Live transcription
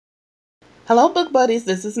Hello, book buddies.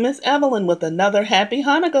 This is Miss Evelyn with another Happy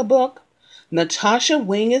Hanukkah book. Natasha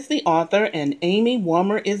Wing is the author and Amy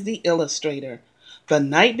Wummer is the illustrator. The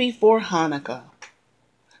Night Before Hanukkah.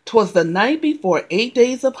 'Twas the night before 8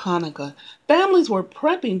 days of Hanukkah. Families were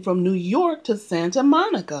prepping from New York to Santa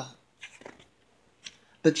Monica.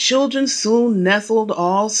 The children soon nestled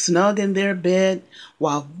all snug in their bed,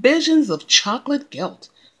 while visions of chocolate guilt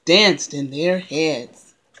danced in their heads.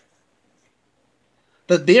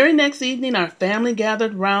 The very next evening, our family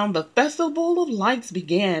gathered round. The festival of lights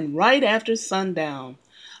began right after sundown.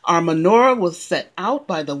 Our menorah was set out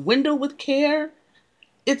by the window with care.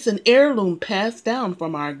 It's an heirloom passed down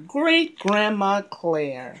from our great-grandma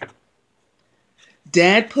Claire.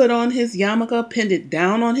 Dad put on his yarmulke, pinned it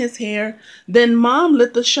down on his hair. Then Mom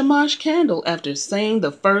lit the shamash candle after saying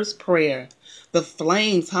the first prayer. The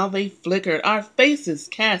flames, how they flickered, our faces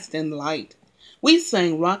cast in light. We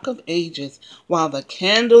sang Rock of Ages while the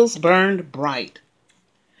candles burned bright.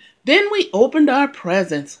 Then we opened our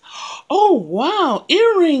presents. Oh, wow,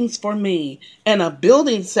 earrings for me and a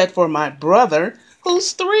building set for my brother,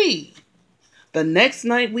 who's 3. The next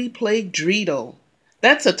night we played dreidel.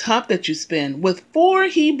 That's a top that you spin with 4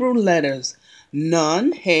 Hebrew letters,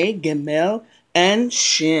 Nun, He, Gimel, and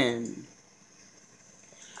Shin.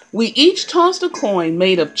 We each tossed a coin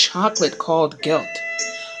made of chocolate called gelt.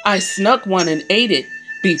 I snuck one and ate it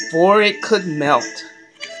before it could melt.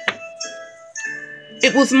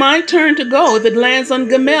 It was my turn to go. If it lands on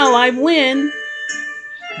Gimel, I win.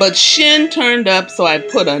 But Shin turned up, so I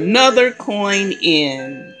put another coin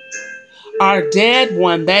in. Our dad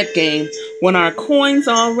won that game when our coins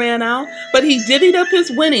all ran out, but he divvied up his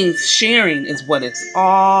winnings. Sharing is what it's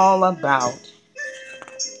all about.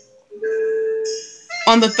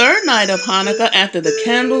 On the third night of Hanukkah, after the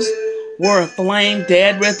candles were aflame,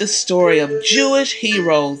 Dad read the story of Jewish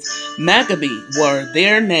heroes. Maccabee were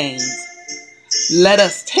their names. Let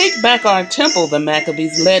us take back our temple, the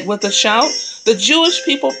Maccabees led with a shout. The Jewish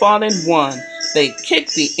people fought and won. They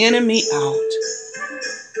kicked the enemy out.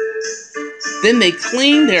 Then they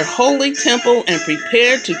cleaned their holy temple and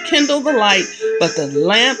prepared to kindle the light, but the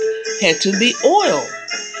lamp had to be oil.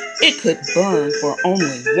 It could burn for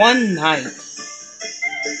only one night.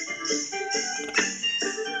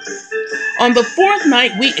 On the 4th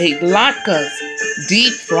night, we ate latkes,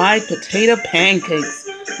 deep-fried potato pancakes.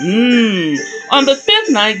 On the 5th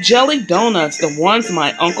night, jelly donuts, the ones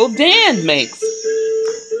my Uncle Dan makes.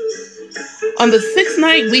 On the 6th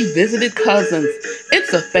night, we visited cousins.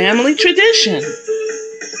 It's a family tradition.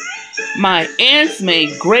 My aunts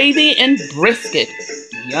made gravy and brisket.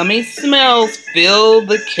 Yummy smells filled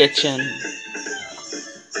the kitchen.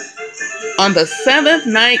 On the 7th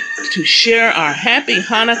night, to share our happy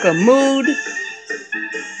Hanukkah mood,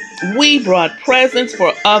 we brought presents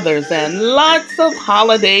for others and lots of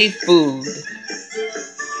holiday food.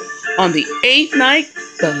 On the 8th night,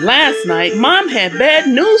 the last night, Mom had bad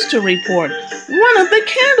news to report. One of the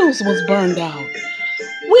candles was burned out.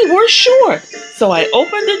 We were short, so I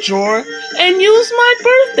opened a drawer and used my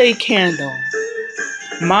birthday candle.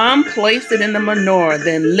 Mom placed it in the menorah,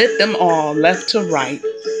 then lit them all left to right.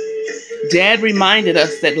 Dad reminded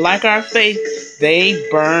us that, like our faith, they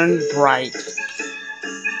burn bright.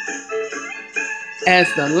 As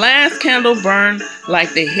the last candle burned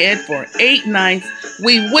like they had for 8 nights,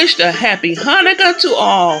 we wished a happy Hanukkah to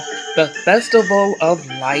all, the festival of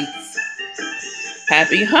lights.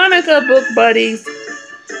 Happy Hanukkah, book buddies.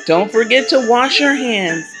 Don't forget to wash your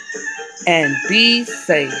hands and be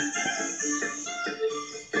safe.